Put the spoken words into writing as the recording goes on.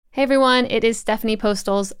Hey everyone, it is Stephanie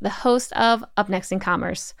Postles, the host of Up Next in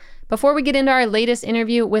Commerce. Before we get into our latest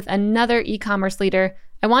interview with another e-commerce leader,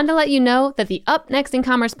 I wanted to let you know that the Up Next in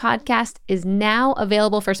Commerce podcast is now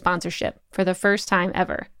available for sponsorship for the first time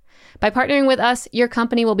ever. By partnering with us, your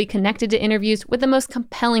company will be connected to interviews with the most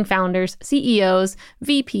compelling founders, CEOs,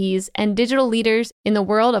 VPs, and digital leaders in the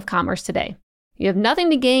world of commerce today. You have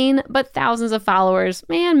nothing to gain but thousands of followers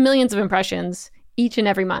and millions of impressions each and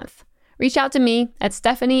every month. Reach out to me at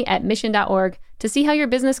stephanie@mission.org to see how your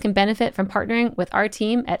business can benefit from partnering with our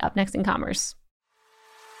team at Up Next in Commerce.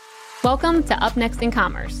 Welcome to Up Next in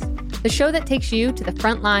Commerce, the show that takes you to the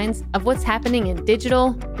front lines of what's happening in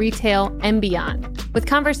digital, retail, and beyond, with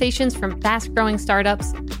conversations from fast-growing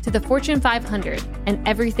startups to the Fortune 500 and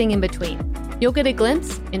everything in between. You'll get a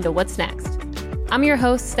glimpse into what's next. I'm your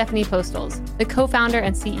host, Stephanie Postles, the co-founder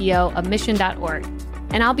and CEO of Mission.org,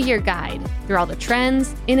 and I'll be your guide through all the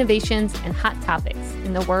trends, innovations, and hot topics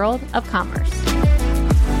in the world of commerce.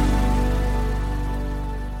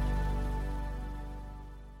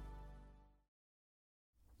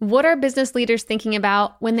 What are business leaders thinking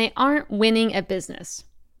about when they aren't winning at business?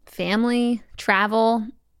 Family, travel,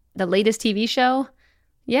 the latest TV show?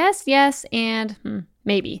 Yes, and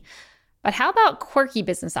maybe. But how about quirky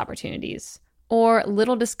business opportunities? Or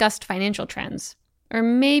little discussed financial trends? Or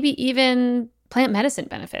maybe even plant medicine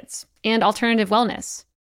benefits and alternative wellness?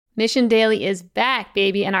 Mission Daily is back,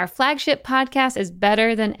 baby, and our flagship podcast is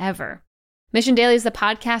better than ever. Mission Daily is the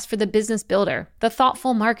podcast for the business builder, the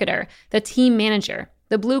thoughtful marketer, the team manager,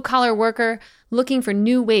 the blue-collar worker looking for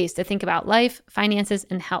new ways to think about life, finances,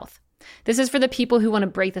 and health. This is for the people who want to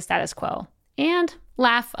break the status quo and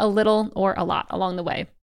laugh a little or a lot along the way.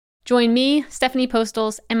 Join me, Stephanie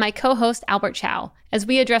Postles, and my co-host Albert Chow as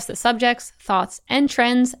we address the subjects, thoughts, and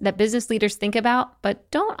trends that business leaders think about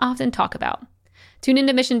but don't often talk about. Tune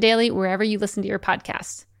into Mission Daily wherever you listen to your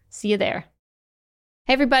podcasts. See you there.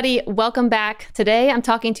 Hey everybody, welcome back. Today I'm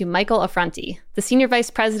talking to Michael Affronti, the Senior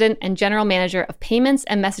Vice President and General Manager of Payments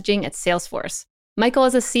and Messaging at Salesforce. Michael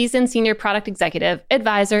is a seasoned senior product executive,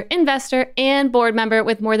 advisor, investor, and board member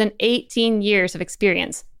with more than 18 years of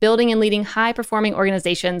experience building and leading high-performing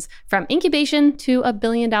organizations from incubation to $1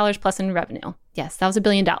 billion plus in revenue. Yes, that was $1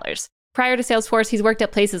 billion. Prior to Salesforce, he's worked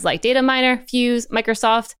at places like Dataminr, Fuse,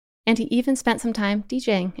 Microsoft, and he even spent some time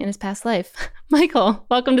DJing in his past life. Michael,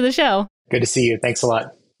 welcome to the show. Good to see you. Thanks a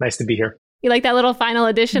lot. Nice to be here. You like that little final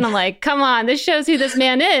edition? I'm like, come on, this shows who this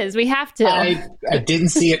man is. We have to. I didn't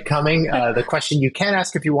see it coming. The question you can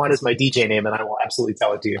ask if you want is my DJ name, and I will absolutely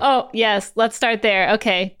tell it to you. Oh, yes. Let's start there.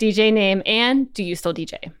 Okay. DJ name. And do you still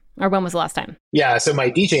DJ? Or when was the last time? Yeah. So my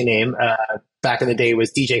DJ name back in the day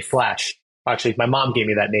was DJ Flash. Actually, my mom gave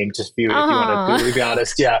me that name, just if you want to be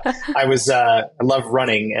honest. Yeah. I love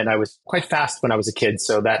running, and I was quite fast when I was a kid.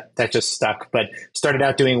 So that just stuck. But started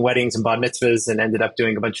out doing weddings and bat mitzvahs and ended up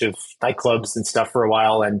doing a bunch of nightclubs and stuff for a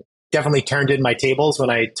while. And definitely turned in my tables when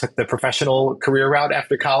I took the professional career route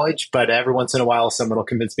after college. But every once in a while, someone will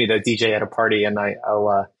convince me to DJ at a party, and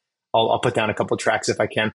I'll put down a couple tracks if I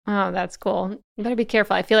can. Oh, that's cool. You better be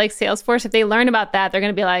careful. I feel like Salesforce, if they learn about that, they're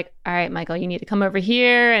going to be like, all right, Michael, you need to come over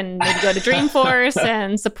here and maybe go to Dreamforce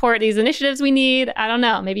and support these initiatives we need. I don't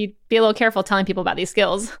know. Maybe be a little careful telling people about these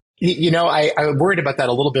skills. I worried about that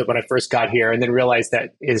a little bit when I first got here, and then realized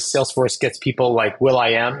that Salesforce gets people like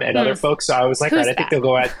Will.i.am and other folks. So I was like, right, I think they'll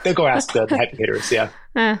go ask the heavy hitters. Yeah.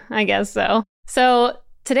 I guess so. So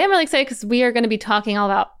today I'm really excited because we are going to be talking all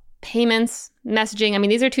about payments, messaging. I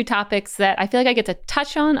mean, these are two topics that I feel like I get to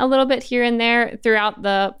touch on a little bit here and there throughout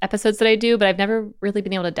the episodes that I do, but I've never really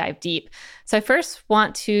been able to dive deep. So I first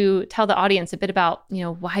want to tell the audience a bit about,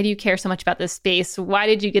 why do you care so much about this space? Why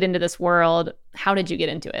did you get into this world? How did you get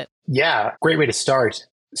into it? Yeah, great way to start.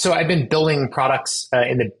 So I've been building products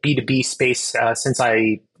in the B2B space since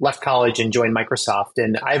I left college and joined Microsoft.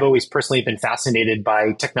 And I've always personally been fascinated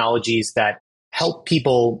by technologies that help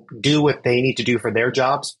people do what they need to do for their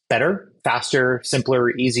jobs better, faster, simpler,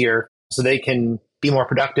 easier, so they can be more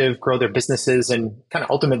productive, grow their businesses, and kind of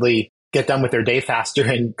ultimately get done with their day faster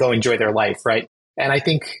and go enjoy their life, right? And I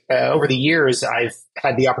think over the years, I've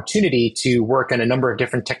had the opportunity to work on a number of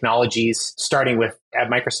different technologies, starting with at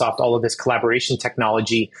Microsoft, all of this collaboration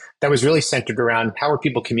technology that was really centered around how are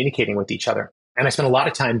people communicating with each other. And I spent a lot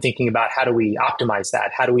of time thinking about how do we optimize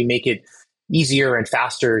that? How do we make it easier and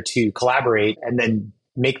faster to collaborate and then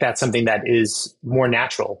make that something that is more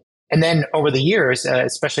natural. And then over the years,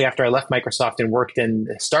 especially after I left Microsoft and worked in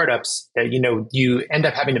startups, you end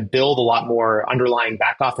up having to build a lot more underlying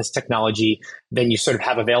back office technology than you sort of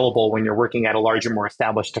have available when you're working at a larger, more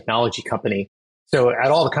established technology company. So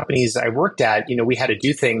at all the companies I worked at, we had to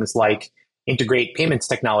do things like integrate payments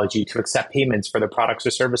technology to accept payments for the products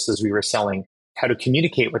or services we were selling, how to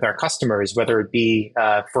communicate with our customers, whether it be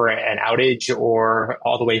for an outage or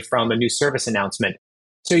all the way from a new service announcement.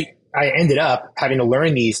 So I ended up having to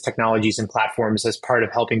learn these technologies and platforms as part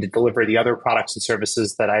of helping to deliver the other products and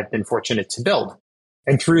services that I've been fortunate to build.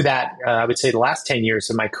 And through that, I would say the last 10 years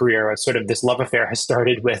of my career, sort of this love affair has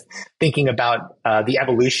started with thinking about the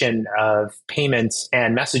evolution of payments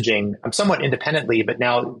and messaging somewhat independently, but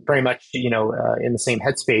now very much, in the same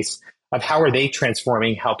headspace of how are they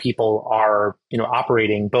transforming how people are,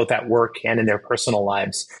 operating both at work and in their personal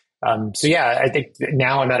lives. I think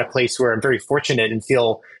now I'm at a place where I'm very fortunate and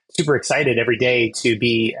feel super excited every day to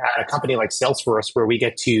be at a company like Salesforce, where we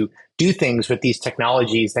get to do things with these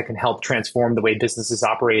technologies that can help transform the way businesses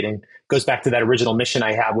operating. Goes back to that original mission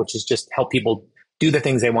I have, which is just help people do the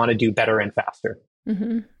things they want to do better and faster.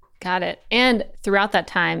 Mm-hmm. Got it. And throughout that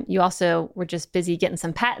time, you also were just busy getting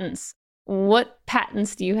some patents. What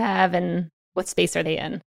patents do you have and what space are they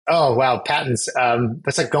in? Oh, wow. Patents.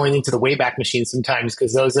 That's like going into the Wayback Machine sometimes,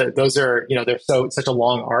 because those are, they're such a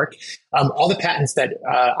long arc. All the patents that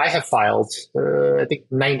I have filed, I think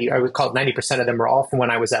I would call it 90% of them are all from when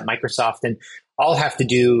I was at Microsoft, and all have to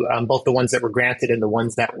do, both the ones that were granted and the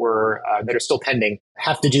ones that are still pending,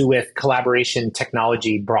 have to do with collaboration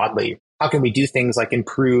technology broadly. How can we do things like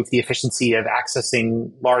improve the efficiency of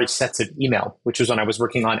accessing large sets of email, which was when I was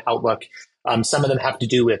working on Outlook. Some of them have to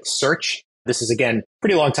do with search. This is, again,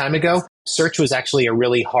 pretty long time ago. Search was actually a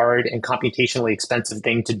really hard and computationally expensive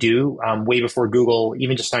thing to do way before Google,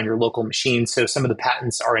 even just on your local machine. So some of the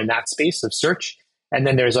patents are in that space of search. And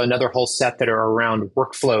then there's another whole set that are around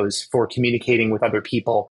workflows for communicating with other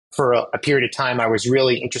people. For a period of time, I was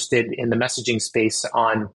really interested in the messaging space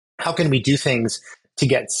on how can we do things to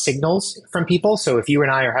get signals from people. So if you and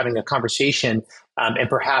I are having a conversation and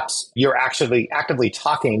perhaps you're actually actively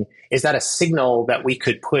talking, is that a signal that we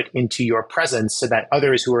could put into your presence so that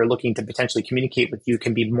others who are looking to potentially communicate with you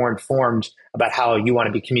can be more informed about how you want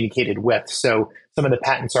to be communicated with? So some of the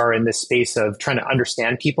patents are in this space of trying to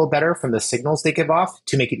understand people better from the signals they give off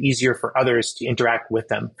to make it easier for others to interact with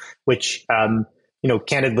them, which,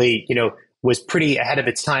 candidly, was pretty ahead of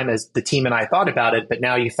its time as the team and I thought about it. But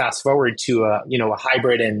now you fast forward to a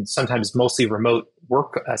hybrid and sometimes mostly remote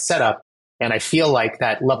work setup. And I feel like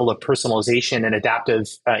that level of personalization and adaptive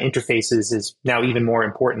interfaces is now even more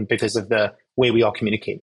important because of the way we all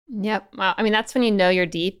communicate. Yep. Wow. I mean, that's when you know you're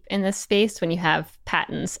deep in this space, when you have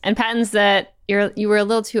patents and patents that you were a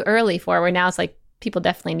little too early for, where now it's like people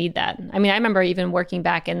definitely need that. I mean, I remember even working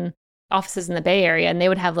back in offices in the Bay Area, and they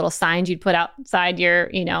would have little signs you'd put outside your,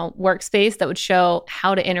 workspace that would show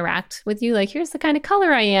how to interact with you. Like, here's the kind of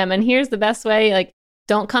color I am, and here's the best way. Like,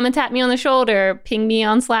 don't come and tap me on the shoulder, ping me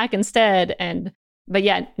on Slack instead. But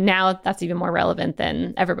yeah, now that's even more relevant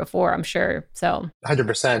than ever before, I'm sure. So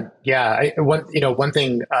 100%. Yeah. One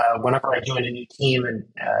thing, whenever I join a new team and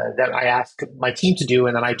that I ask my team to do,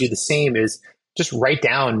 and then I do the same, is just write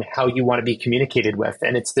down how you want to be communicated with.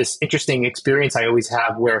 And it's this interesting experience I always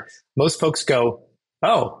have where most folks go,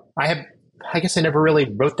 oh, I guess I never really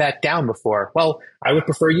wrote that down before. Well, I would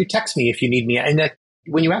prefer you text me if you need me. And that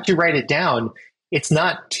when you actually write it down, it's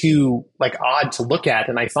not too odd to look at.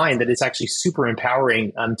 And I find that it's actually super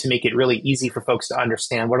empowering to make it really easy for folks to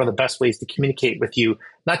understand what are the best ways to communicate with you,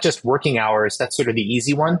 not just working hours. That's sort of the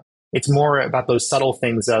easy one. It's more about those subtle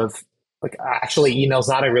things of actually email's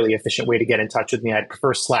not a really efficient way to get in touch with me. I'd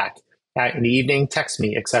prefer Slack. In the evening, text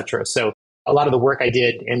me, etc. So a lot of the work I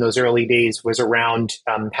did in those early days was around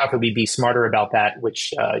how could we be smarter about that,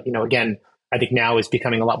 which, again, I think now is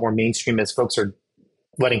becoming a lot more mainstream as folks are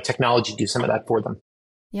letting technology do some of that for them.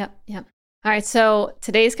 Yep. All right. So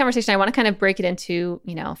today's conversation, I want to kind of break it into,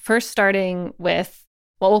 first starting with,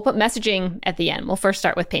 we'll put messaging at the end. We'll first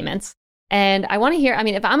start with payments. And I want to hear,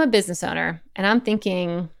 if I'm a business owner and I'm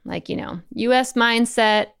thinking US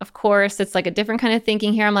mindset, of course, it's like a different kind of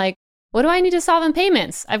thinking here. I'm like, what do I need to solve in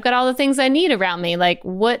payments? I've got all the things I need around me. Like,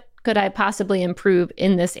 what could I possibly improve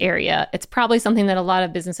in this area? It's probably something that a lot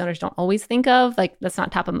of business owners don't always think of. Like, that's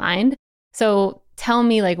not top of mind. So tell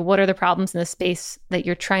me, what are the problems in the space that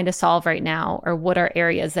you're trying to solve right now? Or what are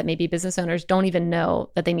areas that maybe business owners don't even know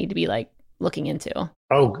that they need to be looking into?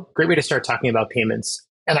 Oh, great way to start talking about payments.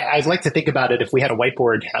 And I'd like to think about it, if we had a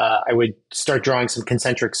whiteboard, I would start drawing some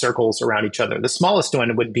concentric circles around each other. The smallest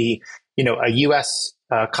one would be, a US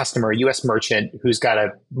customer, a US merchant who's got a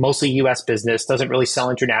mostly US business, doesn't really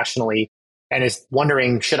sell internationally, and is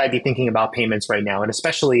wondering, should I be thinking about payments right now? And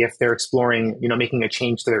especially if they're exploring, making a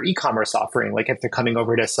change to their e-commerce offering, like if they're coming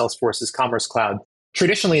over to Salesforce's Commerce Cloud.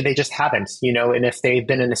 traditionally they just haven't, and if they've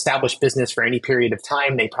been an established business for any period of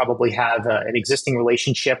time, they probably have an existing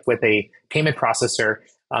relationship with a payment processor.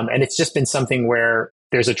 And it's just been something where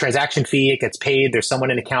there's a transaction fee, it gets paid, there's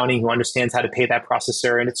someone in accounting who understands how to pay that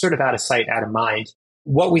processor, and it's sort of out of sight, out of mind.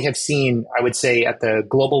 What we have seen, I would say, at the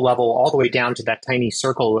global level, all the way down to that tiny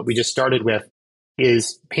circle that we just started with,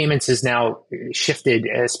 is payments is now shifted,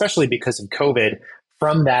 especially because of COVID,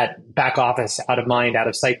 from that back office, out of mind, out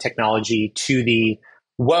of sight technology to the,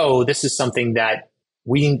 whoa, this is something that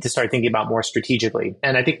we need to start thinking about more strategically.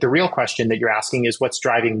 And I think the real question that you're asking is what's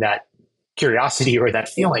driving that curiosity or that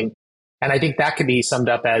feeling. And I think that could be summed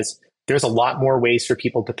up as there's a lot more ways for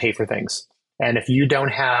people to pay for things. And if you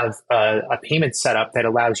don't have a payment setup that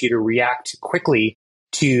allows you to react quickly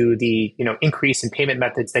to the increase in payment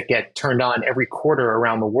methods that get turned on every quarter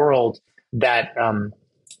around the world that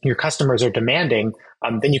your customers are demanding,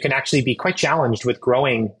 then you can actually be quite challenged with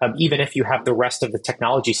growing, even if you have the rest of the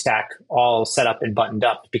technology stack all set up and buttoned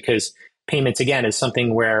up. Because payments, again, is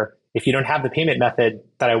something where if you don't have the payment method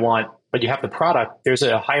that I want, but you have the product, there's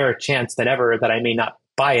a higher chance than ever that I may not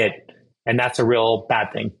buy it. And that's a real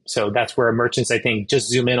bad thing. So that's where merchants, I think, just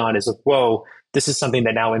zoom in on is, whoa, this is something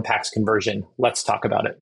that now impacts conversion. Let's talk about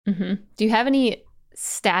it. Mm-hmm. Do you have any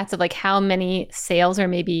stats of like how many sales are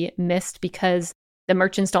maybe missed because the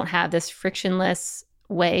merchants don't have this frictionless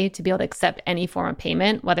way to be able to accept any form of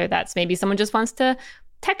payment, whether that's maybe someone just wants to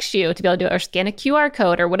text you to be able to do it or scan a QR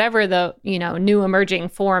code or whatever the new emerging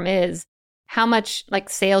form is? How much like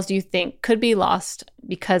sales do you think could be lost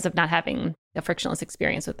because of not having a frictionless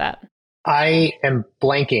experience with that? I am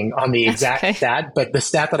blanking on the exact stat, but the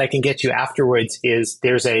stat that I can get you afterwards is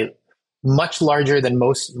there's a much larger than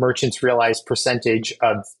most merchants realize percentage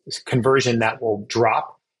of conversion that will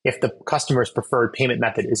drop if the customer's preferred payment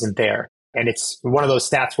method isn't there. And it's one of those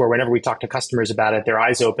stats where whenever we talk to customers about it, their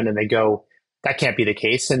eyes open and they go, that can't be the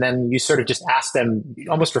case. And then you sort of just ask them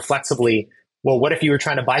almost reflexively, well, what if you were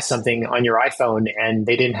trying to buy something on your iPhone and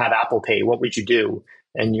they didn't have Apple Pay? What would you do?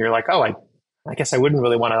 And you're like, oh, I guess I wouldn't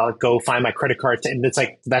really want to go find my credit card. And it's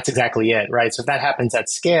like, that's exactly it, right? So if that happens at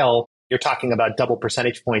scale, you're talking about double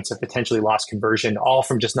percentage points of potentially lost conversion, all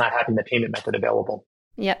from just not having the payment method available.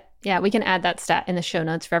 Yep. Yeah, we can add that stat in the show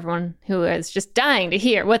notes for everyone who is just dying to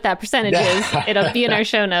hear what that percentage is. It'll be in our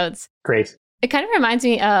show notes. Great. It kind of reminds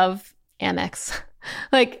me of Amex.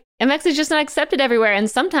 Like Amex is just not accepted everywhere.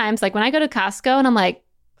 And sometimes like when I go to Costco and I'm like,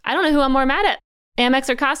 I don't know who I'm more mad at, Amex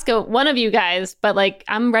or Costco, one of you guys, but like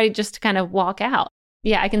I'm ready just to kind of walk out.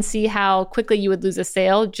 Yeah, I can see how quickly you would lose a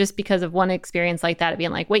sale just because of one experience like that, of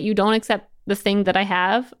being like, wait, you don't accept the thing that I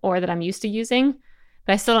have or that I'm used to using?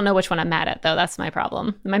 But I still don't know which one I'm mad at, though. That's my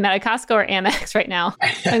problem. Am I mad at Costco or Amex right now?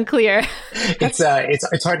 Unclear.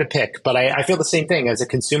 It's hard to pick, but I feel the same thing as a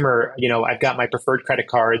consumer. I've got my preferred credit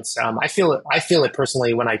cards. I feel it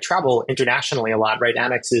personally when I travel internationally a lot. Right,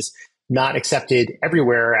 Amex is not accepted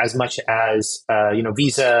everywhere as much as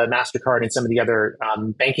Visa, MasterCard, and some of the other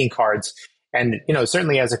banking cards. And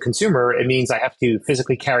certainly as a consumer, it means I have to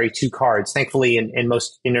physically carry two cards. Thankfully, in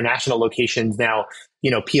most international locations now,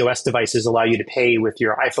 POS devices allow you to pay with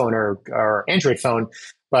your iPhone or Android phone.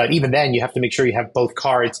 But even then, you have to make sure you have both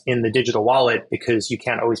cards in the digital wallet because you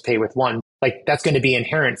can't always pay with one. Like that's going to be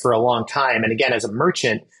inherent for a long time. And again, as a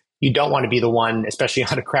merchant, you don't want to be the one, especially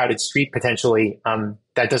on a crowded street potentially,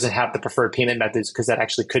 that doesn't have the preferred payment methods, because that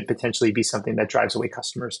actually could potentially be something that drives away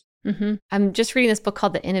customers. Mm-hmm. I'm just reading this book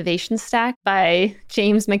called The Innovation Stack by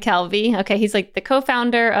James McKelvey. Okay, he's like the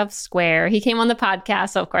co-founder of Square. He came on the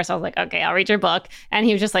podcast. So of course I was like, okay, I'll read your book. And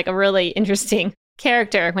he was just like a really interesting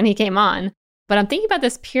character when he came on. But I'm thinking about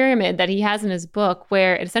this pyramid that he has in his book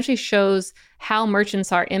where it essentially shows how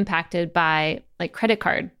merchants are impacted by like credit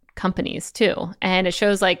card companies too. And it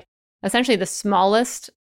shows like essentially the smallest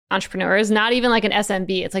entrepreneurs, not even like an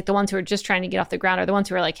SMB. It's like the ones who are just trying to get off the ground are the ones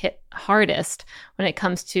who are like hit hardest when it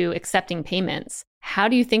comes to accepting payments. How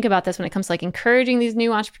do you think about this when it comes to like encouraging these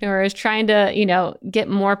new entrepreneurs, trying to, get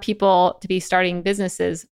more people to be starting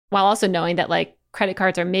businesses while also knowing that like credit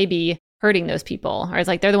cards are maybe hurting those people, or it's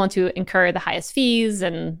like they're the ones who incur the highest fees,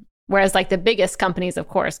 and whereas like the biggest companies, of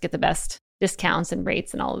course, get the best discounts and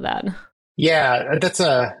rates and all of that. Yeah, that's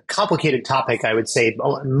a complicated topic, I would say,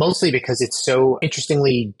 mostly because it's so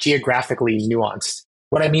interestingly geographically nuanced.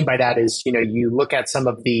 What I mean by that is, you look at some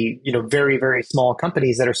of the, very, very small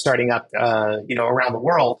companies that are starting up, around the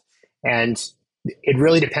world, and it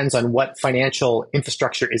really depends on what financial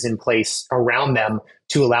infrastructure is in place around them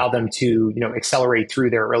to allow them to, accelerate through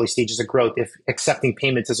their early stages of growth. If accepting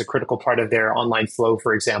payments is a critical part of their online flow,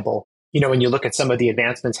 for example, when you look at some of the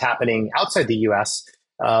advancements happening outside the US,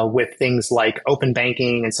 with things like open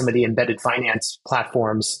banking and some of the embedded finance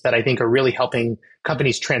platforms that I think are really helping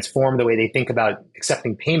companies transform the way they think about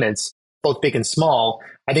accepting payments, both big and small.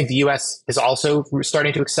 I think the US is also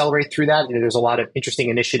starting to accelerate through that. There's a lot of interesting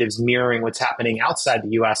initiatives mirroring what's happening outside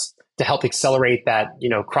the US to help accelerate that,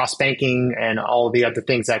 cross banking and all of the other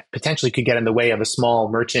things that potentially could get in the way of a small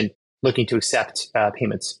merchant looking to accept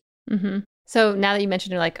payments. Mm-hmm. So now that you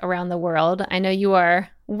mentioned like around the world, I know you are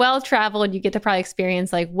well traveled. You get to probably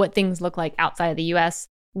experience like what things look like outside of the US.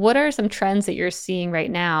 What are some trends that you're seeing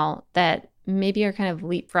right now that maybe are kind of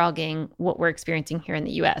leapfrogging what we're experiencing here in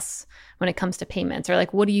the US when it comes to payments? Or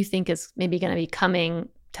like, what do you think is maybe going to be coming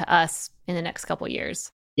to us in the next couple of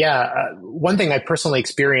years? Yeah, one thing I personally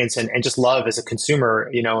experience and just love as a consumer,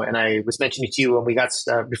 and I was mentioning to you when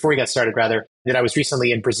before we got started, rather, that I was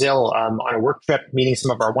recently in Brazil on a work trip, meeting some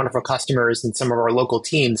of our wonderful customers and some of our local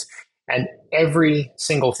teams. And every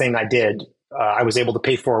single thing I did, I was able to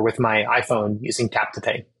pay for with my iPhone using Tap to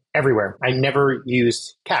Pay everywhere. I never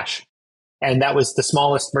used cash. And that was the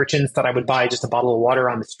smallest merchants that I would buy just a bottle of water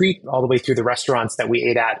on the street, all the way through the restaurants that we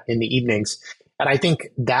ate at in the evenings. And I think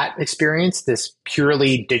that experience, this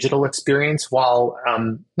purely digital experience, while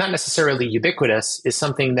not necessarily ubiquitous, is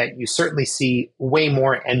something that you certainly see way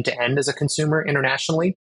more end to end as a consumer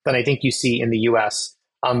internationally than I think you see in the US.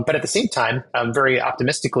 But at the same time, very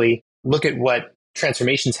optimistically, look at what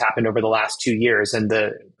transformations happened over the last 2 years. And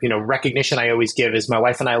the recognition I always give is my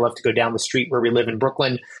wife and I love to go down the street where we live in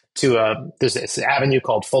Brooklyn to there's this avenue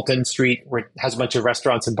called Fulton Street where it has a bunch of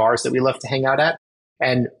restaurants and bars that we love to hang out at.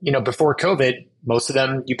 And, before COVID, most of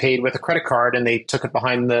them you paid with a credit card and they took it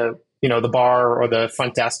behind the bar or the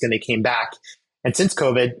front desk and they came back. And since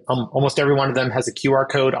COVID, almost every one of them has a QR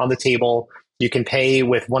code on the table. You can pay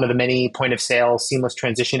with one of the many point of sale seamless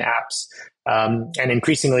transition apps. And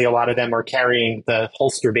increasingly, a lot of them are carrying the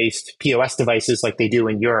holster-based POS devices like they do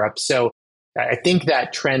in Europe. So I think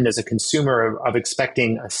that trend as a consumer of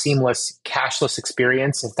expecting a seamless cashless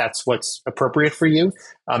experience, if that's what's appropriate for you,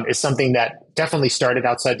 is something that definitely started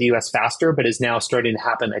outside the US faster, but is now starting to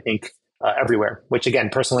happen, I think, everywhere, which again,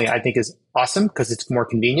 personally, I think is awesome because it's more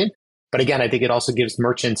convenient. But again, I think it also gives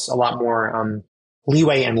merchants a lot more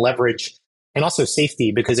leeway and leverage and also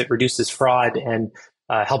safety because it reduces fraud and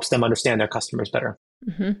helps them understand their customers better.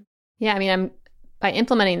 Mm-hmm. Yeah, I mean, by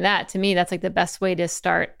implementing that, to me, that's like the best way to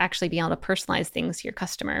start actually being able to personalize things to your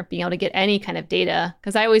customer, being able to get any kind of data.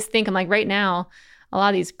 Because I always think, I'm like, right now, a lot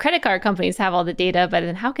of these credit card companies have all the data, but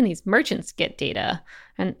then how can these merchants get data?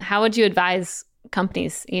 And how would you advise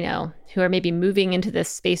companies, who are maybe moving into this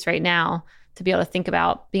space right now to be able to think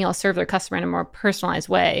about being able to serve their customer in a more personalized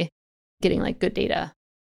way, getting like good data?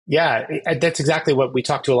 Yeah, that's exactly what we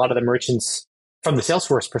talk to a lot of the merchants from the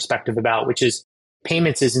Salesforce perspective about, which is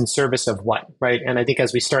payments is in service of what, right? And I think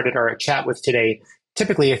as we started our chat with today,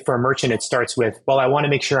 typically for a merchant, it starts with, well, I want to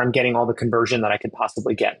make sure I'm getting all the conversion that I could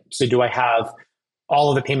possibly get. So do I have all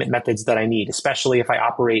of the payment methods that I need, especially if I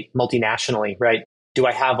operate multinationally, right? Do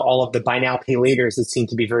I have all of the buy now, pay laters that seem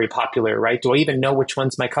to be very popular, right? Do I even know which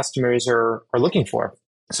ones my customers are looking for?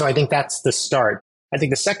 So I think that's the start. I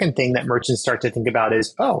think the second thing that merchants start to think about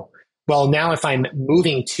is, oh, well, now if I'm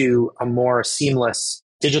moving to a more seamless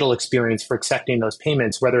digital experience for accepting those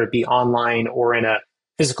payments, whether it be online or in a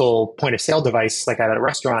physical point of sale device, like at a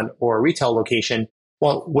restaurant or a retail location,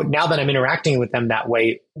 well, now that I'm interacting with them that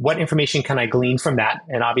way, what information can I glean from that?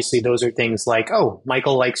 And obviously those are things like, oh,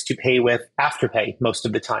 Michael likes to pay with Afterpay most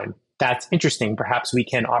of the time. That's interesting. Perhaps we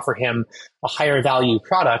can offer him a higher value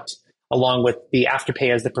product along with the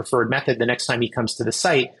Afterpay as the preferred method the next time he comes to the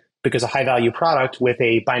site, because a high value product with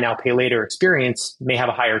a buy now, pay later experience may have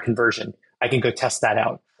a higher conversion. I can go test that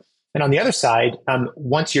out. And on the other side,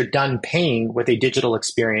 once you're done paying with a digital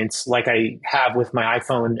experience, like I have with my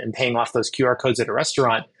iPhone and paying off those QR codes at a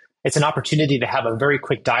restaurant, it's an opportunity to have a very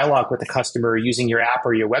quick dialogue with the customer using your app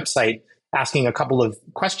or your website, asking a couple of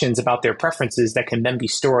questions about their preferences that can then be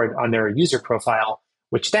stored on their user profile,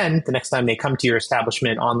 which then the next time they come to your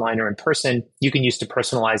establishment online or in person, you can use to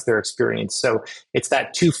personalize their experience. So it's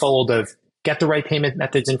that twofold of get the right payment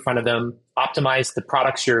methods in front of them, optimize the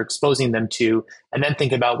products you're exposing them to, and then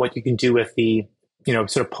think about what you can do with the,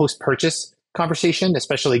 sort of post-purchase conversation,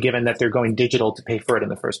 especially given that they're going digital to pay for it in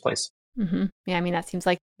the first place. Mm-hmm. Yeah, I mean, that seems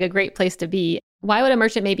like a great place to be. Why would a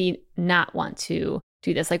merchant maybe not want to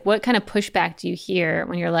do this? Like, what kind of pushback do you hear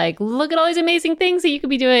when you're like, look at all these amazing things that you could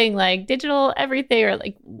be doing, like digital everything, or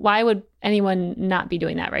like, why would anyone not be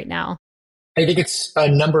doing that right now? I think it's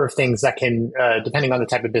a number of things that can, depending on the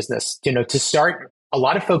type of business, to start, a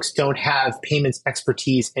lot of folks don't have payments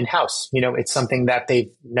expertise in-house. It's something that they've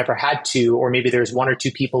never had to, or maybe there's one or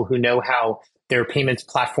two people who know how their payments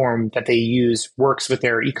platform that they use works with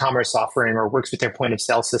their e-commerce offering or works with their point of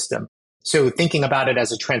sale system. So thinking about it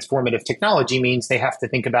as a transformative technology means they have to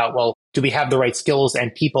think about, well, do we have the right skills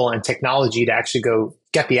and people and technology to actually go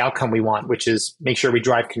get the outcome we want, which is make sure we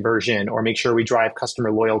drive conversion or make sure we drive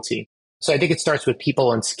customer loyalty. So I think it starts with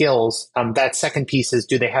people and skills. That second piece is,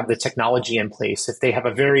 do they have the technology in place? If they have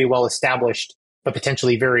a very well established, but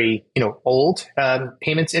potentially very, old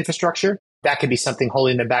payments infrastructure, that could be something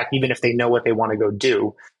holding them back, even if they know what they want to go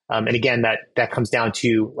do. And again, that comes down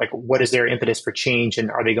to like, what is their impetus for change,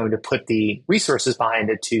 and are they going to put the resources behind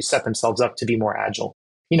it to set themselves up to be more agile?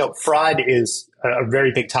 Fraud is a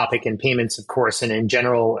very big topic in payments, of course, and in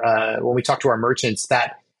general, when we talk to our merchants,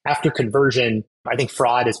 that after conversion, I think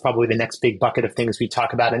fraud is probably the next big bucket of things we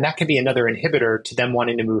talk about, and that can be another inhibitor to them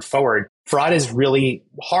wanting to move forward. Fraud is really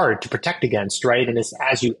hard to protect against, right? And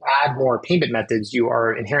as you add more payment methods, you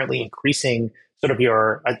are inherently increasing sort of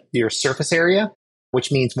your surface area,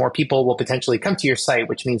 which means more people will potentially come to your site,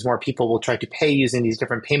 which means more people will try to pay using these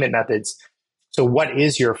different payment methods. So what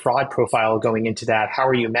is your fraud profile going into that? How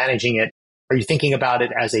are you managing it? Are you thinking about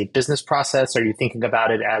it as a business process? Are you thinking about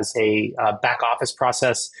it as a back office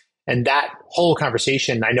process? And that whole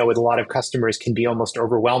conversation, I know with a lot of customers, can be almost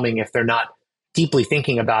overwhelming if they're not deeply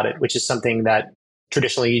thinking about it, which is something that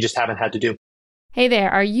traditionally you just haven't had to do. Hey there,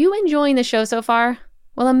 are you enjoying the show so far?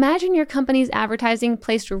 Well, imagine your company's advertising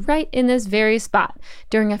placed right in this very spot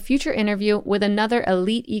during a future interview with another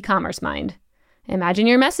elite e-commerce mind. Imagine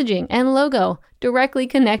your messaging and logo directly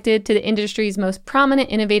connected to the industry's most prominent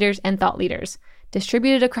innovators and thought leaders,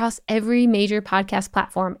 distributed across every major podcast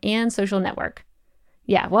platform and social network.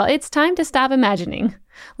 Yeah, well, it's time to stop imagining.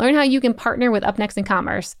 Learn how you can partner with UpNext in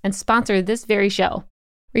Commerce and sponsor this very show.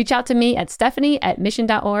 Reach out to me at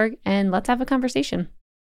Stephanie@mission.org and let's have a conversation.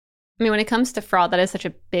 I mean, when it comes to fraud, that is such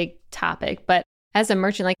a big topic, but as a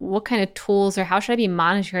merchant, like what kind of tools or how should I be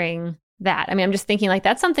monitoring that? I mean, I'm just thinking like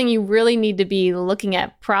that's something you really need to be looking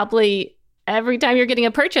at probably every time you're getting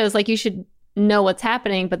a purchase. Like you should know what's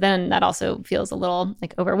happening, but then that also feels a little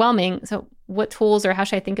like overwhelming. So what tools or how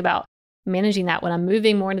should I think about managing that when I'm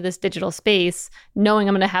moving more into this digital space, knowing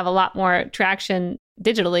I'm going to have a lot more traction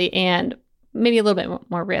digitally and maybe a little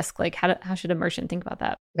bit more risk? Like how should a merchant think about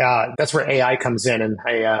that? Yeah, that's where AI comes in. And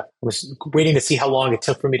I was waiting to see how long it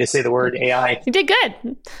took for me to say the word AI. You did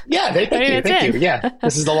good. Yeah, thank you. Yeah,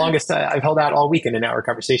 this is the longest I've held out all week in an hour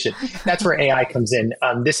conversation. That's where AI comes in.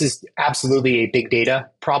 This is absolutely a big data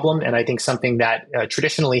problem. And I think something that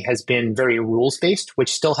traditionally has been very rules-based,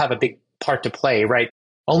 which still have a big part to play, right?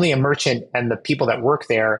 Only a merchant and the people that work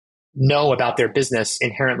there know about their business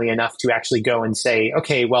inherently enough to actually go and say,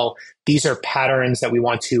 okay, well, these are patterns that we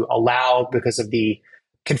want to allow because of the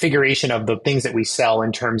configuration of the things that we sell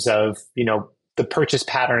in terms of, the purchase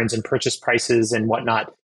patterns and purchase prices and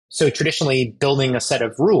whatnot. So traditionally building a set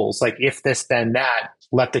of rules, like if this, then that,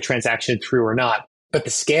 let the transaction through or not. But the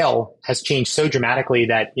scale has changed so dramatically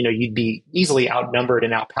that, you'd be easily outnumbered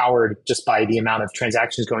and outpowered just by the amount of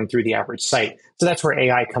transactions going through the average site. So that's where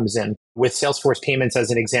AI comes in. With Salesforce Payments as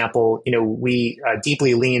an example, we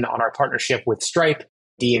deeply lean on our partnership with Stripe,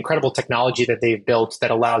 the incredible technology that they've built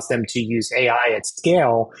that allows them to use AI at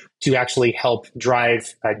scale to actually help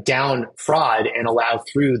drive down fraud and allow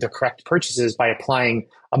through the correct purchases by applying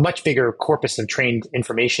a much bigger corpus of trained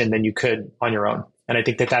information than you could on your own. And I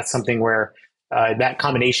think that that's something where that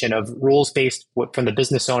combination of rules-based from the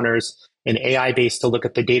business owners and AI-based to look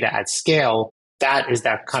at the data at scale, that is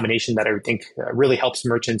that combination that I would think really helps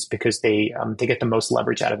merchants because they get the most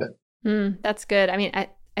leverage out of it. That's good. I mean,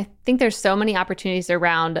 I think there's so many opportunities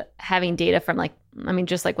around having data from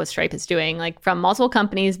just like what Stripe is doing, like from multiple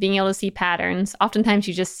companies, being able to see patterns. Oftentimes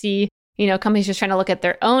you just see, companies just trying to look at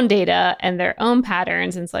their own data and their own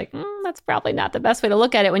patterns. And it's like, that's probably not the best way to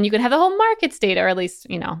look at it when you could have the whole market's data, or at least,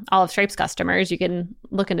 all of Stripe's customers, you can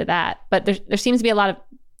look into that. But there seems to be a lot of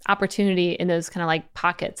opportunity in those kind of like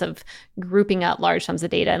pockets of grouping up large sums of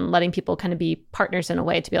data and letting people kind of be partners in a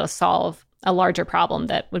way to be able to solve a larger problem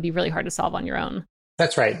that would be really hard to solve on your own.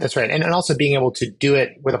 That's right. And also being able to do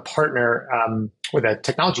it with a partner, with a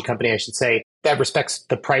technology company, I should say, that respects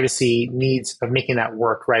the privacy needs of making that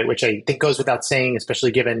work, right? Which I think goes without saying,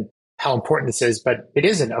 especially given how important this is. But it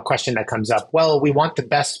isn't a question that comes up. Well, we want the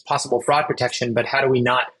best possible fraud protection, but how do we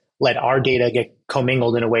not let our data get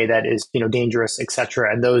commingled in a way that is, dangerous, et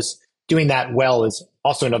cetera? And doing that well is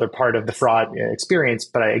also another part of the fraud experience.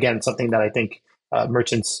 But again, something that I think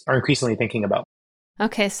merchants are increasingly thinking about.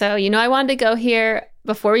 Okay, so I wanted to go here.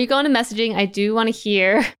 Before we go into messaging, I do want to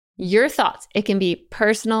hear your thoughts. It can be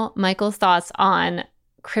personal, Michael's thoughts on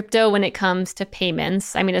crypto when it comes to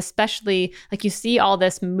payments. I mean, especially like you see all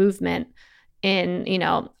this movement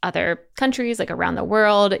in, other countries like around the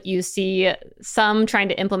world. You see some trying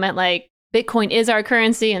to implement like Bitcoin is our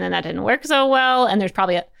currency, and then that didn't work so well. And there's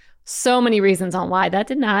probably so many reasons on why that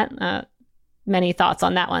did not. Many thoughts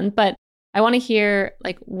on that one. But I want to hear,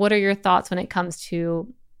 like, what are your thoughts when it comes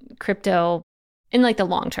to crypto in like the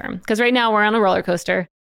long term? Because right now we're on a roller coaster.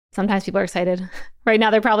 Sometimes people are excited. Right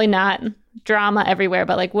now they're probably not. Drama everywhere.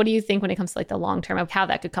 But like, what do you think when it comes to like the long term of how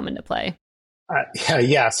that could come into play?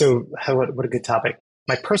 Yeah. So what a good topic.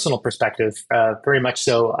 My personal perspective, very much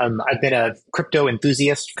so. I've been a crypto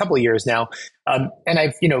enthusiast for a couple of years now. And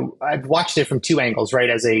I've watched it from two angles, right?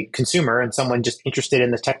 As a consumer and someone just interested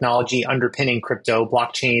in the technology underpinning crypto,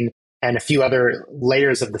 blockchain, and a few other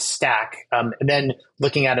layers of the stack. And then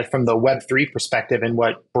looking at it from the Web3 perspective and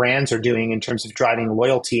what brands are doing in terms of driving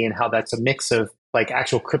loyalty and how that's a mix of like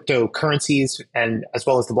actual cryptocurrencies and as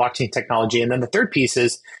well as the blockchain technology. And then the third piece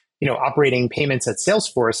is, operating payments at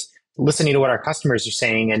Salesforce, listening to what our customers are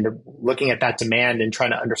saying and looking at that demand and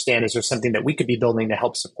trying to understand, is there something that we could be building to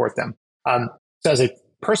help support them? So as a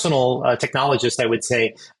personal technologist, I would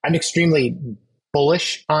say I'm extremely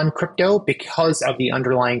bullish on crypto because of the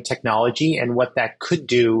underlying technology and what that could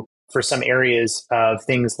do for some areas of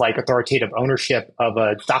things like authoritative ownership of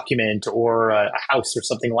a document or a house or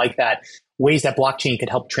something like that, ways that blockchain could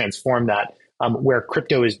help transform that, where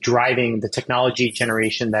crypto is driving the technology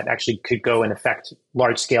generation that actually could go and affect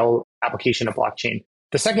large scale application of blockchain.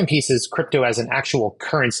 The second piece is crypto as an actual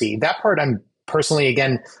currency. That part I'm personally,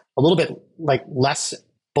 again, a little bit like less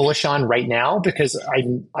bullish on right now because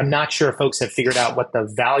I'm not sure folks have figured out what the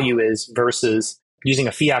value is versus using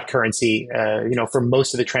a fiat currency, for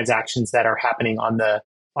most of the transactions that are happening on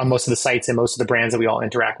most of the sites and most of the brands that we all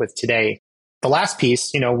interact with today. The last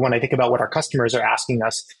piece, when I think about what our customers are asking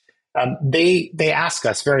us, they ask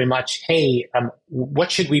us very much, hey,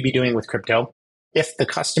 what should we be doing with crypto? If the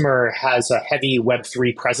customer has a heavy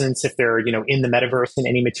Web3 presence, if they're, in the metaverse in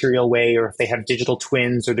any material way, or if they have digital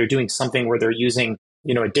twins, or they're doing something where they're using,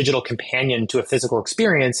 a digital companion to a physical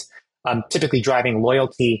experience, typically driving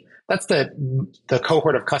loyalty, that's the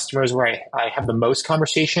cohort of customers where I have the most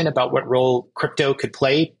conversation about what role crypto could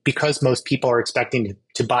play because most people are expecting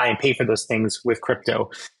to buy and pay for those things with crypto.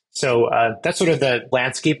 So that's sort of the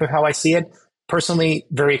landscape of how I see it. Personally,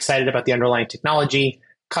 very excited about the underlying technology.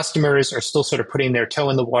 Customers are still sort of putting their toe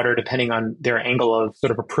in the water depending on their angle of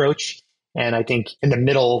sort of approach. And I think in the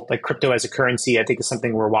middle, like crypto as a currency, I think is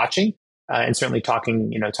something we're watching and certainly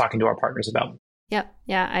talking to our partners about. Yep.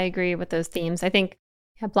 Yeah, I agree with those themes. I think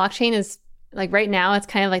blockchain is like right now, it's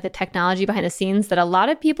kind of like the technology behind the scenes that a lot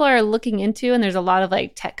of people are looking into. And there's a lot of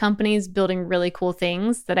like tech companies building really cool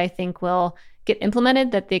things that I think will get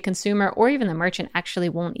implemented that the consumer or even the merchant actually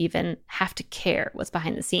won't even have to care what's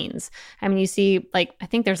behind the scenes. I mean, you see, like, I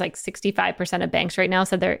think there's like 65% of banks right now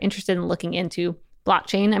said they're interested in looking into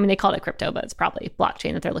blockchain. I mean, they call it crypto, but it's probably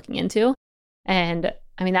blockchain that they're looking into. And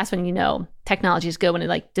I mean, that's when, technology is good when it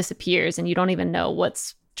like disappears and you don't even know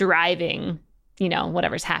what's driving,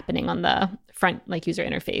 whatever's happening on the front, like user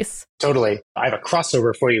interface. Totally. I have a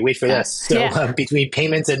crossover for you. Wait for this. So between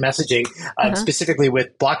payments and messaging, specifically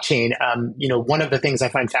with blockchain, one of the things I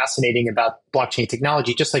find fascinating about blockchain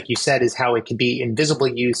technology, just like you said, is how it can be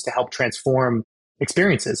invisibly used to help transform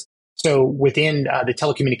experiences. So within the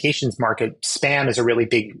telecommunications market, spam is a really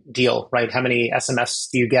big deal, right? How many SMS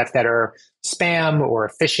do you get that are spam or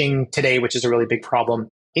phishing today, which is a really big problem?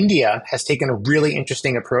 India has taken a really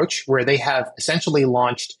interesting approach where they have essentially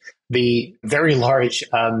launched the very large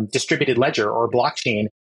distributed ledger or blockchain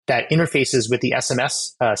that interfaces with the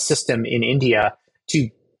SMS system in India to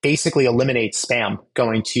basically eliminate spam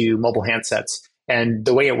going to mobile handsets. And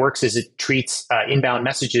the way it works is it treats inbound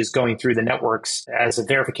messages going through the networks as a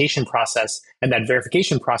verification process. And that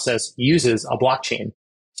verification process uses a blockchain.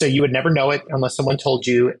 So you would never know it unless someone told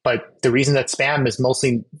you. But the reason that spam has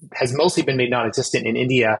mostly been made non-existent in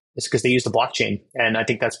India is because they use the blockchain. And I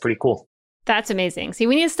think that's pretty cool. That's amazing. See,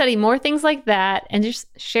 we need to study more things like that and just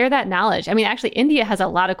share that knowledge. I mean, actually, India has a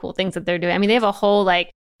lot of cool things that they're doing. I mean, they have a whole kind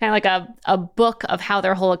of like a book of how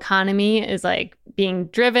their whole economy is like being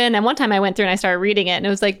driven. And one time I went through and I started reading it and it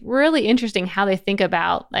was like really interesting how they think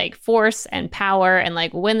about like force and power and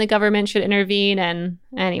like when the government should intervene. And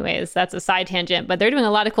anyways, that's a side tangent, but they're doing a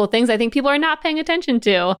lot of cool things I think people are not paying attention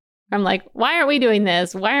to. I'm like, why aren't we doing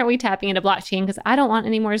this? Why aren't we tapping into blockchain? Because I don't want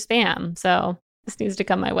any more spam. So this needs to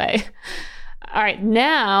come my way. All right,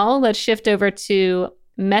 now let's shift over to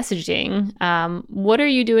messaging. What are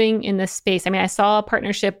you doing in this space? I mean, I saw a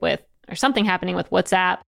partnership with, or something happening with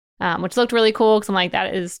WhatsApp, which looked really cool because I'm like,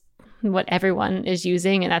 that is what everyone is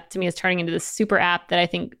using. And that to me is turning into this super app that I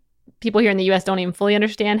think people here in the US don't even fully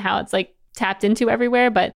understand how it's like tapped into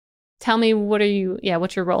everywhere. But tell me,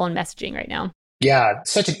 what's your role in messaging right now? Yeah,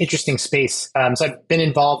 such an interesting space. So I've been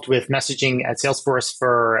involved with messaging at Salesforce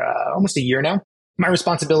for almost a year now. My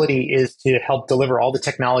responsibility is to help deliver all the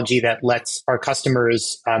technology that lets our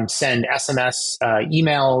customers send SMS,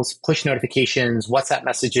 emails, push notifications, WhatsApp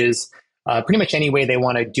messages, pretty much any way they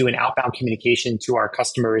want to do an outbound communication to our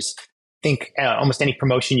customers. Think almost any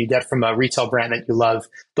promotion you get from a retail brand that you love.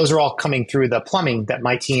 Those are all coming through the plumbing that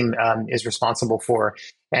my team is responsible for.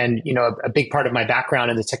 And, a big part of my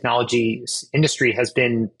background in the technology industry has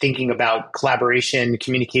been thinking about collaboration,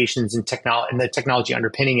 communications, and the technology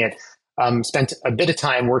underpinning it. Spent a bit of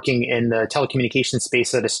time working in the telecommunications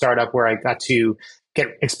space at a startup where I got to get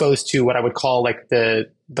exposed to what I would call the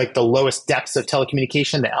lowest depths of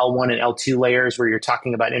telecommunication, the L1 and L2 layers, where you're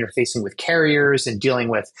talking about interfacing with carriers and dealing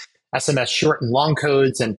with SMS short and long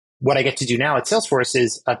codes. And what I get to do now at Salesforce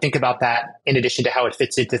is think about that in addition to how it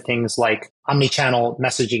fits into things like omni-channel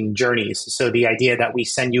messaging journeys. So the idea that we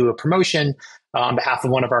send you a promotion on behalf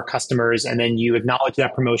of one of our customers, and then you acknowledge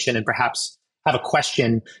that promotion and perhaps have a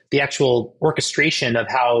question, the actual orchestration of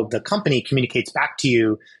how the company communicates back to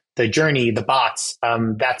you, the journey, the bots,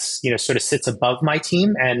 that's, sort of sits above my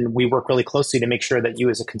team. And we work really closely to make sure that you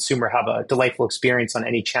as a consumer have a delightful experience on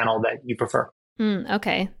any channel that you prefer.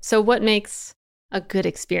 Okay. So what makes a good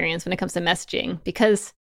experience when it comes to messaging?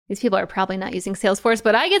 Because these people are probably not using Salesforce,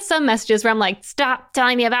 but I get some messages where I'm like, stop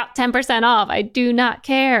telling me about 10% off. I do not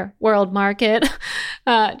care, world market.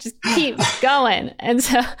 Just keep going. And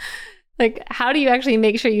so how do you actually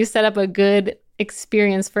make sure you set up a good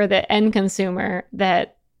experience for the end consumer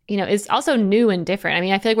that, is also new and different? I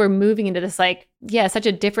mean, I feel like we're moving into this such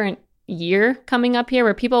a different year coming up here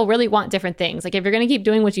where people really want different things. If you're going to keep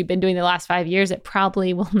doing what you've been doing the last 5 years, it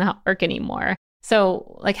probably will not work anymore.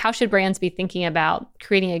 So how should brands be thinking about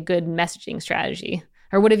creating a good messaging strategy?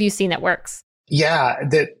 Or what have you seen that works? Yeah,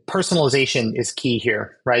 the personalization is key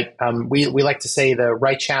here, right? We like to say the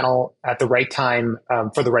right channel at the right time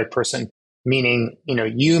for the right person, meaning,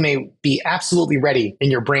 you may be absolutely ready in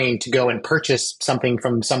your brain to go and purchase something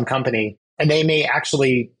from some company, and they may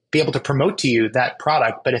actually be able to promote to you that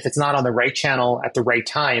product. But if it's not on the right channel at the right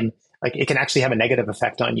time, it can actually have a negative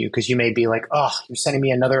effect on you, because you may be like, oh, you're sending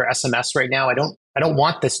me another SMS right now. I don't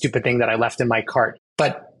want this stupid thing that I left in my cart.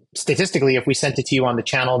 But statistically, if we sent it to you on the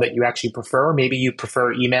channel that you actually prefer, maybe you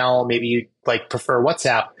prefer email, maybe you prefer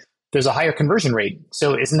WhatsApp, there's a higher conversion rate.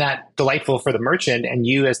 So isn't that delightful for the merchant? And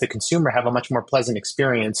you as the consumer have a much more pleasant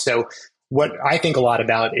experience. So what I think a lot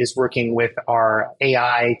about is working with our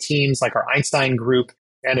AI teams, like our Einstein group,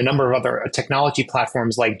 and a number of other technology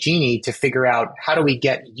platforms like Genie, to figure out how do we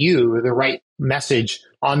get you the right message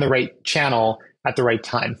on the right channel at the right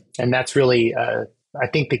time. And that's really, I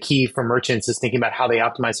think the key for merchants is thinking about how they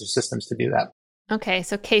optimize their systems to do that. Okay,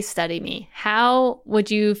 so case study me. How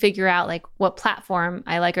would you figure out what platform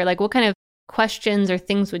I like, or what kind of questions or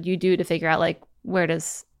things would you do to figure out where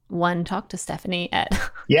does one talk to Stephanie at?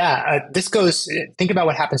 Yeah, think about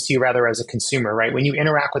what happens to you rather as a consumer, right? When you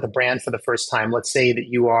interact with a brand for the first time, let's say that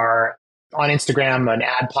you are on Instagram, an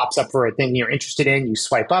ad pops up for a thing you're interested in, you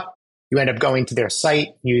swipe up, you end up going to their site,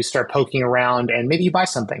 you start poking around, and maybe you buy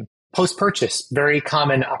something. Post-purchase, very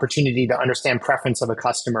common opportunity to understand preference of a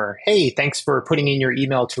customer. Hey, thanks for putting in your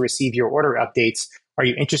email to receive your order updates. Are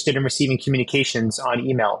you interested in receiving communications on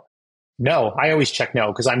email? No, I always check no,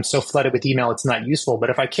 because I'm so flooded with email, it's not useful.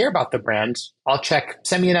 But if I care about the brand, I'll check,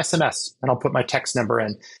 send me an SMS, and I'll put my text number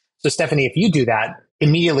in. So Stephanie, if you do that,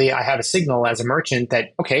 immediately I have a signal as a merchant that,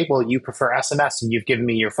 okay, well, you prefer SMS and you've given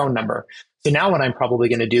me your phone number. So now what I'm probably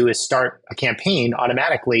going to do is start a campaign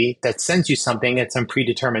automatically that sends you something at some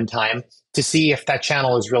predetermined time to see if that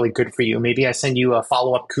channel is really good for you. Maybe I send you a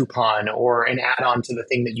follow-up coupon or an add-on to the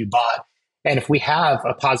thing that you bought. And if we have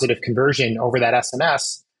a positive conversion over that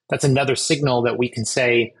SMS, that's another signal that we can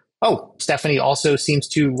say, oh, Stephanie also seems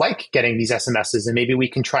to like getting these SMSs and maybe we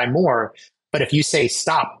can try more. But if you say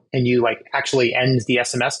stop and you actually end the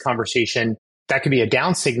SMS conversation, that could be a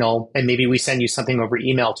down signal, and maybe we send you something over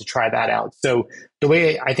email to try that out. So the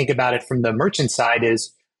way I think about it from the merchant side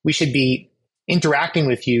is we should be interacting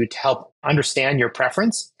with you to help understand your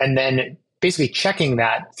preference, and then basically checking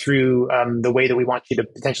that through the way that we want you to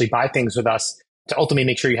potentially buy things with us to ultimately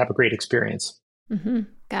make sure you have a great experience. Mm-hmm.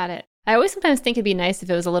 Got it. I always sometimes think it'd be nice if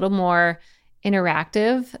it was a little more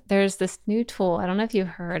interactive. There's this new tool. I don't know if you've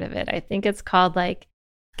heard of it. I think it's called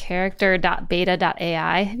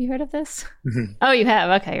character.beta.ai. Have you heard of this? Mm-hmm. Oh, you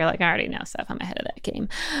have? Okay. You're I already know stuff. I'm ahead of that game.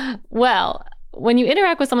 Well, when you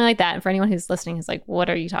interact with something like that, and for anyone who's listening who's what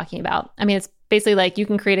are you talking about? I mean, it's basically you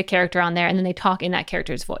can create a character on there and then they talk in that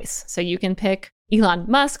character's voice. So you can pick Elon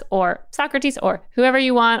Musk or Socrates or whoever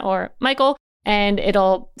you want or Michael, and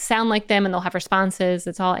it'll sound like them and they'll have responses.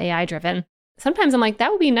 It's all AI driven. Sometimes I'm like,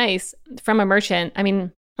 that would be nice from a merchant. I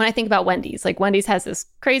mean, when I think about Wendy's, like Wendy's has this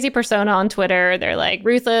crazy persona on Twitter. They're like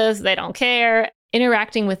ruthless. They don't care.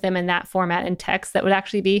 Interacting with them in that format in text that would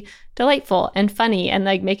actually be delightful and funny and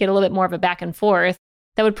like make it a little bit more of a back and forth.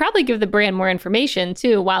 That would probably give the brand more information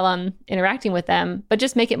too while I'm interacting with them, but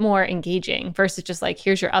just make it more engaging versus just like,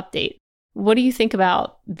 here's your update. What do you think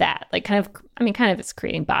about that? Like kind of it's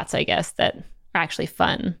creating bots, I guess, that are actually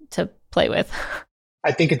fun to play with.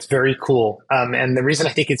 I think it's very cool. And the reason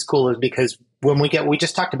I think it's cool is because when we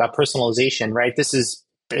just talked about personalization, right?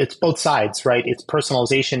 It's both sides, right? It's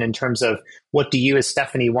personalization in terms of what do you as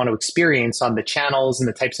Stephanie want to experience on the channels and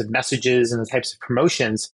the types of messages and the types of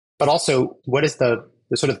promotions, but also what is the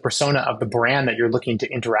sort of persona of the brand that you're looking to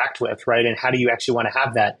interact with, right? And how do you actually want to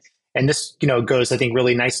have that? And this, goes, I think,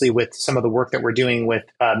 really nicely with some of the work that we're doing with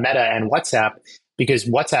Meta and WhatsApp, because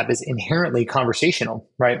WhatsApp is inherently conversational,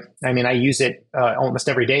 right? I mean, I use it almost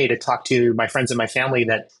every day to talk to my friends and my family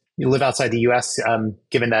that live outside the US,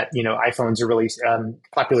 given that, iPhones are really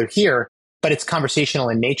popular here, but it's conversational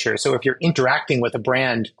in nature. So if you're interacting with a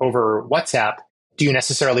brand over WhatsApp, do you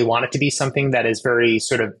necessarily want it to be something that is very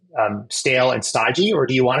sort of stale and stodgy, or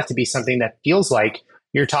do you want it to be something that feels like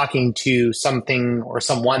you're talking to something or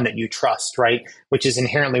someone that you trust, right? Which is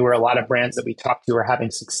inherently where a lot of brands that we talk to are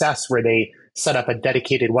having success, where they set up a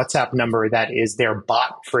dedicated WhatsApp number that is their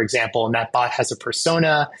bot, for example, and that bot has a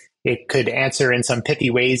persona. It could answer in some pithy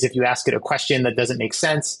ways if you ask it a question that doesn't make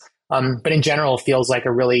sense. But in general, it feels like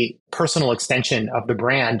a really personal extension of the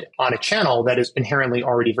brand on a channel that is inherently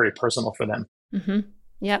already very personal for them. Mm-hmm.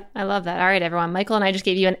 Yep. I love that. All right, everyone. Michael and I just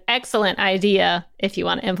gave you an excellent idea. If you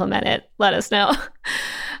want to implement it, let us know.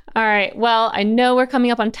 All right. Well, I know we're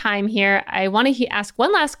coming up on time here. I want to ask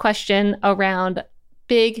one last question around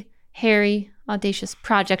big, hairy, audacious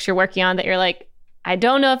projects you're working on that you're like, I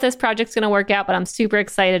don't know if this project's going to work out, but I'm super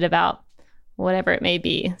excited about whatever it may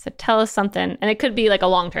be. So tell us something. And it could be like a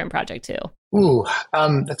long-term project too. Ooh,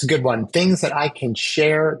 that's a good one. Things that I can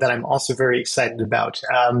share that I'm also very excited about.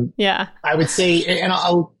 Yeah, I would say, and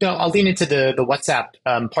I'll lean into the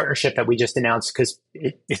WhatsApp partnership that we just announced because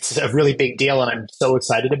it's a really big deal and I'm so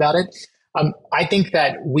excited about it. I think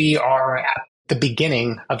that we are at the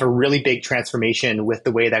beginning of a really big transformation with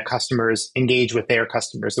the way that customers engage with their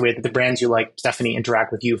customers, the way that the brands you like, Stephanie,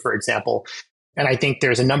 interact with you, for example. And I think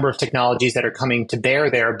there's a number of technologies that are coming to bear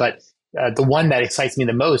there, but the one that excites me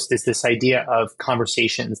the most is this idea of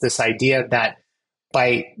conversations, this idea that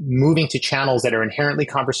by moving to channels that are inherently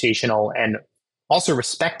conversational and also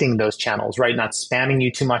respecting those channels, right? Not spamming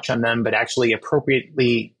you too much on them, but actually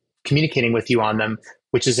appropriately communicating with you on them,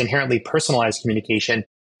 which is inherently personalized communication.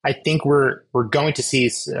 I think we're going to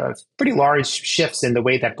see pretty large shifts in the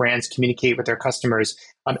way that brands communicate with their customers,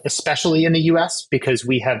 especially in the US, because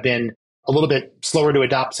we have been a little bit slower to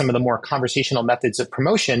adopt some of the more conversational methods of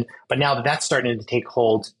promotion. But now that that's starting to take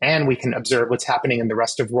hold and we can observe what's happening in the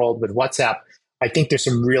rest of the world with WhatsApp, I think there's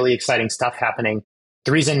some really exciting stuff happening.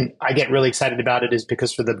 The reason I get really excited about it is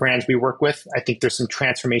because for the brands we work with, I think there's some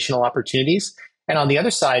transformational opportunities. And on the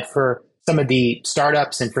other side, for some of the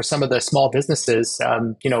startups and for some of the small businesses,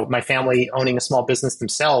 my family owning a small business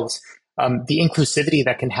themselves, the inclusivity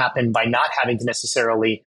that can happen by not having to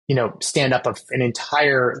necessarily stand up an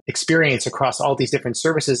entire experience across all these different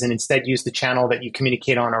services and instead use the channel that you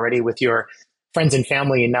communicate on already with your friends and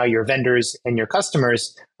family and now your vendors and your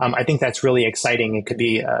customers. I think that's really exciting. It could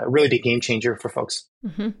be a really big game changer for folks.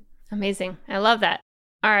 Mm-hmm. Amazing. I love that.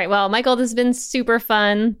 All right. Well, Michael, this has been super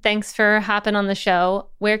fun. Thanks for hopping on the show.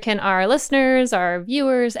 Where can our listeners, our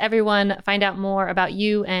viewers, everyone find out more about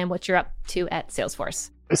you and what you're up to at Salesforce?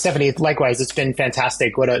 Stephanie, likewise, it's been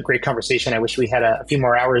fantastic. What a great conversation. I wish we had a few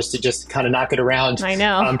more hours to just kind of knock it around. I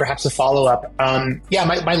know. Perhaps a follow-up. My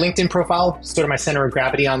LinkedIn profile, sort of my center of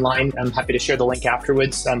gravity online. I'm happy to share the link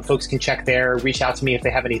afterwards. Folks can check there, reach out to me if they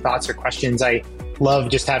have any thoughts or questions. I love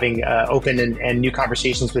just having open and new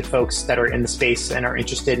conversations with folks that are in the space and are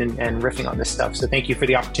interested in riffing on this stuff. So thank you for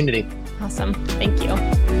the opportunity. Awesome. Thank you.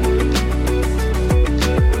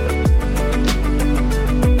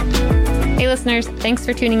 Hey listeners, thanks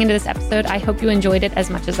for tuning into this episode. I hope you enjoyed it as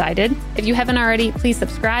much as I did. If you haven't already, please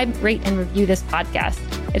subscribe, rate, and review this podcast.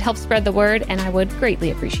 It helps spread the word, and I would greatly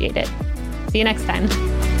appreciate it. See you next time.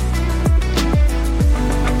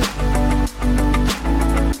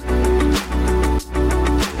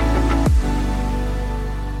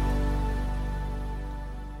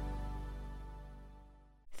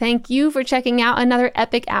 Thank you for checking out another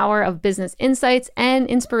epic hour of business insights and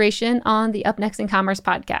inspiration on the Up Next in Commerce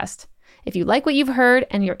podcast. If you like what you've heard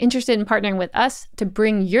and you're interested in partnering with us to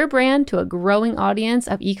bring your brand to a growing audience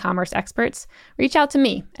of e-commerce experts, reach out to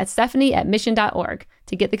me at Stephanie@mission.org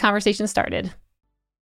to get the conversation started.